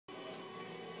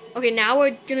Okay, now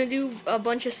we're gonna do a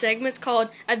bunch of segments called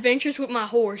Adventures with My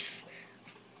Horse.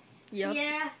 Yep.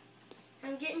 Yeah.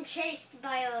 I'm getting chased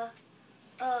by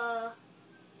a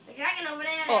dragon over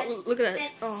there. Oh, look at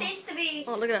that. That seems to be.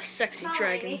 Oh, look at that sexy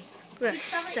dragon. Me. Look at that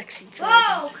sexy dragon.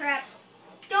 Whoa, crap.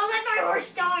 Don't let my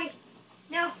horse die.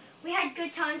 No, we had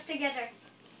good times together.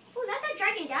 Oh, let that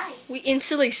dragon die. We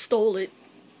instantly stole it.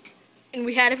 And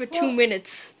we had it for 2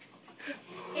 minutes.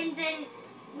 And then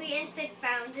we instantly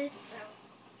found it, so.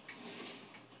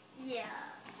 Yeah.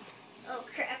 Oh,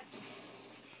 crap.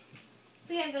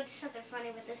 We gotta go do something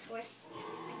funny with this horse.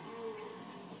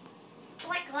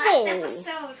 Like last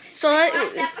episode. So that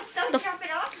jump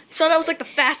it off. So that was like the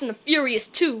Fast and the Furious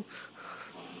 2.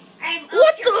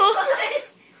 What the?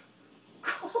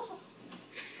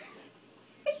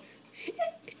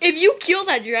 If you kill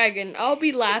that dragon, I'll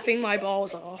be laughing my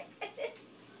balls off.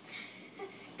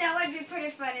 That would be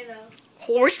pretty funny though.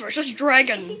 Horse versus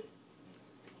dragon.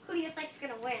 Who do you think's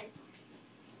gonna win?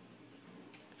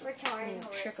 Retarded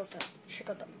horse. Check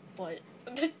out the butt.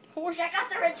 Horse. Check out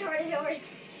the retarded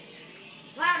horse.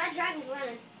 Wow, that dragon's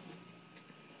winning.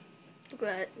 Look at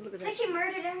that. Look at I that. think he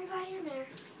murdered everybody in there.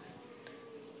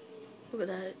 Look at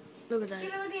that. Look at Is he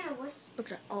that. really being a wuss?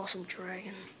 Look at that awesome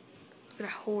dragon. Look at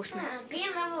that horseman.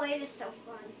 Being level 8 is so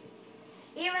fun.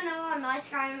 Even though on my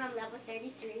skyrim I'm level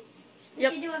 33. We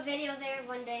Yep. should do a video there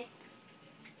one day.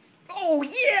 Oh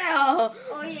yeah!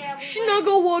 Oh yeah.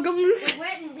 Snuggle wuggums.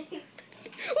 We're winning.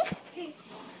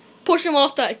 Push him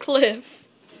off that cliff.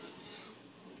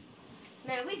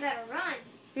 Man, we better run.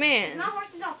 Man. My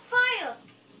horse is on fire.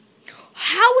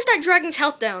 How is that dragon's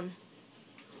health down?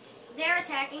 They're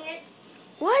attacking it.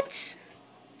 What?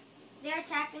 They're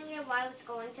attacking it while it's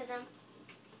going to them.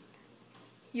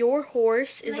 Your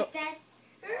horse is like that.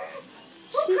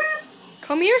 Oh crap!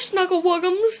 Come here, Snuggle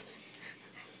wuggums.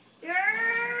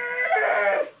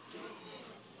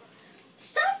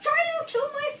 Stop trying to kill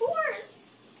my horse!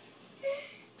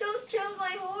 Don't kill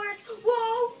my horse!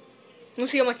 Whoa! You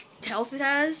see how much health it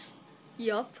has?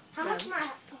 Yup. How much my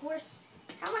horse?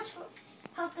 How much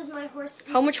health does my horse?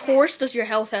 How much horse does your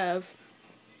health have?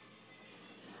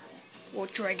 Well,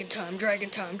 dragon time, dragon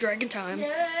time, dragon time.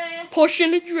 Yeah.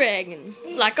 Pushing the dragon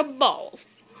like a boss.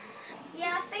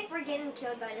 Yeah, I think we're getting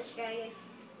killed by this dragon.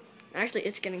 Actually,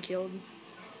 it's getting killed.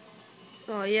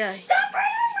 Oh yeah. Stop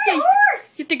riding my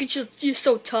horse! You think you're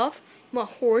so tough? My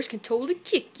horse can totally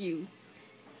kick you.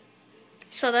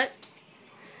 Saw that?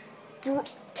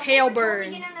 Tail bird.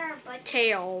 Totally get in our butt.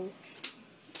 Tail.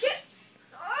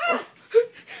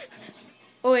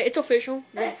 Oh wait, it's official.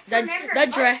 That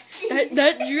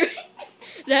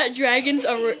dragon's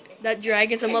a That molester.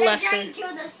 dragon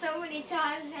killed us so many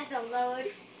times. We had to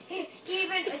load. He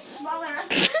even smaller us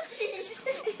munchies.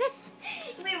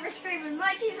 We were screaming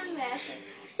munchies and laughing.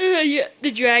 Yeah,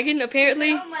 the dragon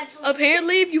apparently. So much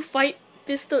Apparently, if you fight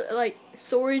fist like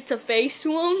sword to face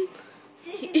to him,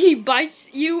 he bites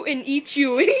you and eats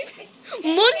you.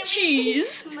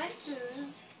 Munchies.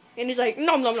 Munchers. And he's like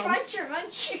nom nom nom. Cruncher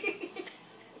munchies.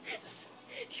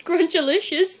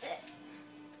 Scrunchalicious.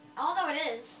 Although it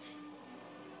is.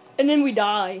 And then we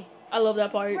die. I love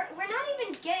that part. We're not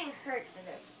even getting hurt for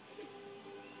this.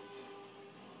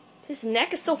 His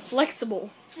neck is so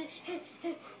flexible.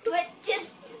 But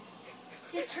just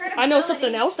hurt. I know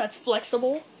something else that's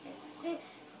flexible.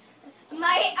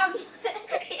 My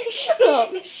Shut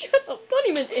up! Shut up! Don't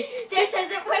even. This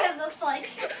isn't what it looks like.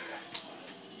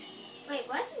 Wait,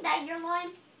 wasn't that your line?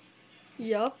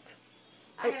 Yup.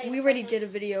 We already did a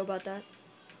video about that.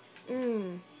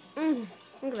 Look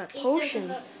at that potion.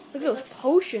 Look at those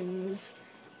potions.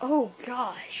 Oh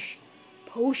gosh.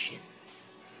 Potions.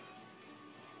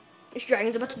 This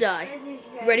dragon's about to die.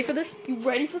 You ready for this? You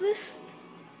ready for this?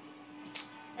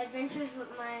 Adventures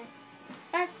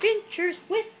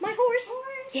with my horse.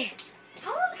 Yeah.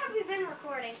 How long have we been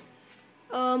recording?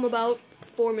 About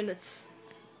 4 minutes.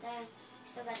 Damn,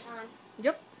 still got time.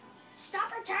 Yep.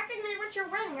 Stop attacking me with your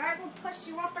wing, or I will push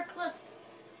you off the cliff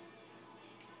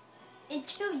and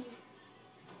kill you.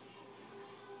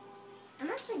 I'm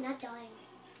actually not dying.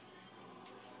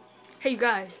 Hey, you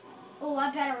guys. Oh,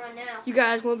 I better run now. You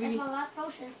guys want to That's be? my last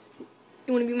potions.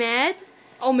 You want to be mad?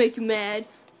 I'll make you mad.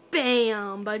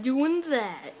 Bam! By doing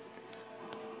that.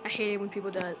 I hate it when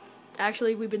people do that.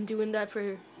 Actually, we've been doing that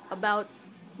for about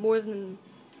more than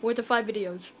 5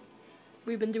 videos.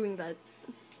 We've been doing that.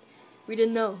 We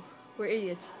didn't know. We're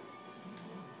idiots.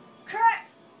 Kurt!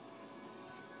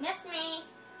 Missed me.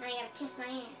 Now you gotta kiss my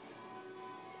ass.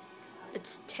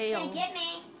 It's tail. Can't get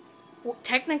me. Well,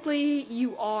 technically,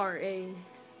 you are a...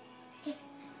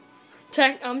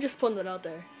 I'm just putting it out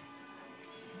there.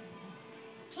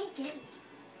 Can't get me.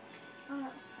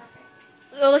 Oh, sucker.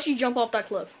 Unless you jump off that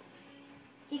cliff.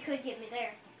 He could get me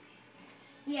there.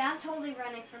 Yeah, I'm totally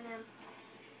running from him.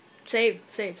 Save.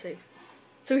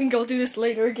 So we can go through this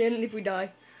later again if we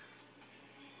die.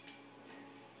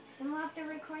 Then we'll have to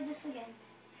record this again.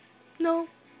 No.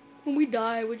 When we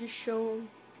die, we'll just show them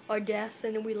our death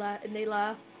and then we laugh and they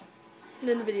laugh. And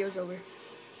then the video's over.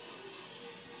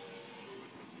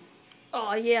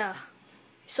 Oh yeah.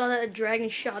 Saw that a dragon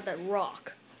shot that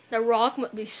rock. That rock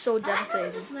must be so I like how we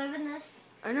devastating. just live in this.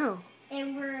 I know.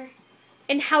 And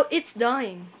And how it's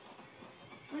dying.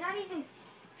 we're not even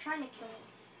trying to kill it.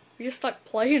 We're just like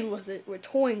playing with it. We're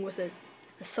toying with it,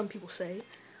 as some people say.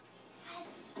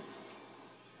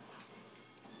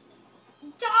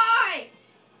 Die!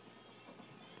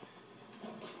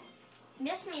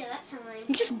 Missed me that time.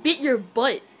 You just bit your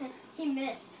butt. He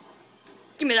missed.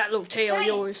 Give me that little tail of Giant.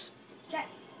 yours.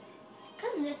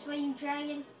 Come this way, you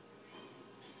dragon.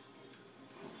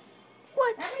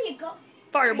 What? Wherever you go.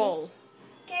 Fireball.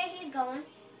 Okay, he's going.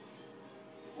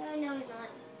 No, he's not.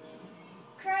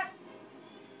 Crap.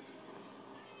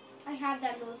 I have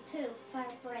that move too. Fire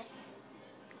breath.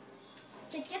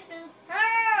 Kids get smooth.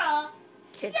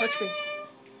 Can't touch me.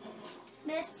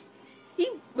 Missed.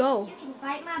 Oh. You can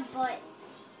bite my butt.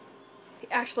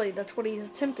 Actually, that's what he's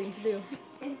attempting to do.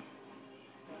 I'm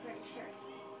pretty sure.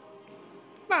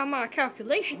 By my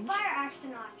calculations. Fire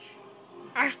astronaut.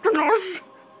 Astronauts!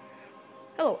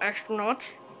 Hello, astronauts.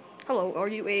 Hello, are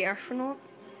you a astronaut?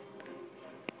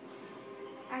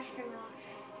 Astronaut.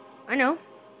 I know.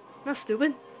 Not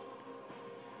stupid.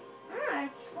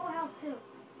 It's full health too.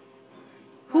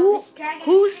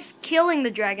 Who's killing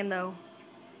the dragon though?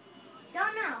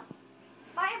 Don't know. It's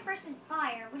fire versus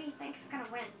fire. What do you think's gonna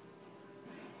win?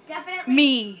 Definitely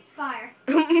Me. fire.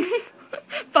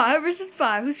 5 versus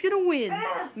 5. Who's gonna win?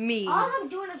 Me. All I'm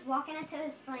doing is walking into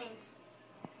his flames.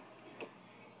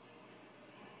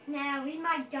 Now we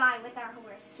might die with our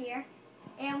horse here,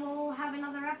 and we'll have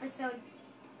another episode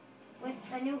with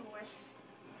a new horse.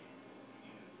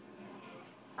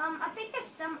 I think there's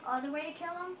some other way to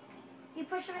kill him. You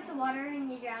push him into water and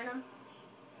you drown him.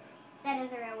 That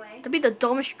is a real way. That'd be the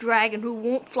dumbest dragon who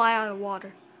won't fly out of the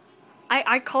water.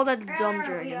 I call that the dumb You're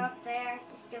dragon. up there,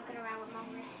 just joking around with my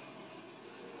horse.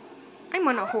 I'm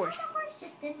on a horse. The horse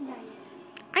just didn't die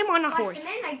yet. I'm on a Watch, horse. the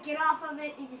minute I get off of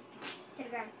it, you just to the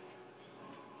ground.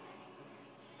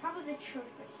 Probably the truth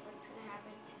is what's gonna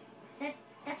happen.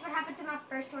 That's what happened to my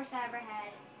first horse I ever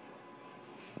had.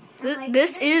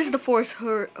 This is the first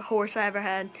horse I ever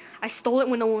had. I stole it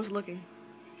when no one was looking.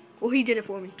 Well, he did it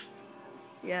for me.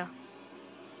 Yeah.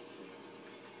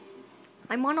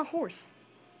 I'm on a horse.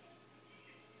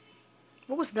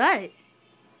 What was that?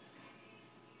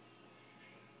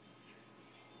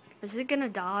 Is it gonna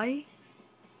die?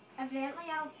 Evidently,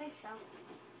 I don't think so.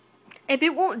 If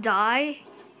it won't die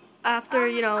after,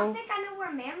 I think I know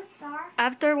where mammoths are.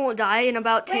 After it won't die in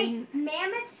about 10... Wait,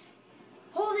 mammoths?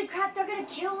 Holy crap, they're gonna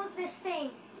kill this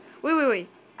thing. Wait.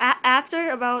 After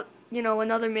about,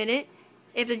 another minute,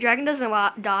 if the dragon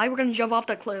doesn't die, we're gonna jump off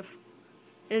that cliff.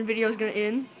 And the video's gonna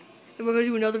end. And we're gonna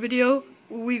do another video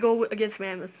where we go against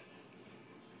mammoths.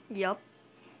 Yup.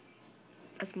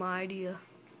 That's my idea.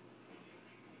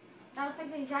 I don't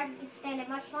think the dragon can stand it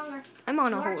much longer. I'm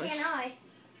on a Nor horse. can I.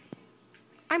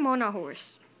 I'm on a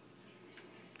horse.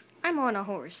 I'm on a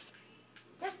horse.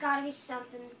 There's gotta be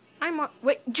something.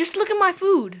 Wait, just look at my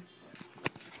food.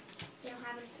 You don't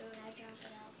have any food, I drank it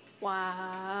out.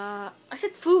 Wow. I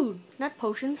said food, not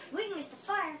potions. Weakness to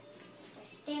fire. Start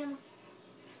standing.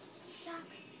 Shock.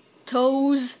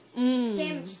 Toes.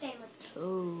 Damage stand with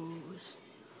Toes.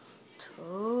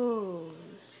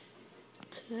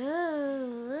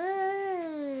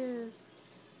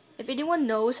 If anyone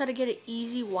knows how to get an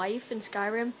easy wife in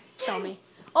Skyrim, tell me.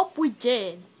 Oh, we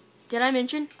did. Did I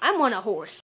mention? I'm on a horse.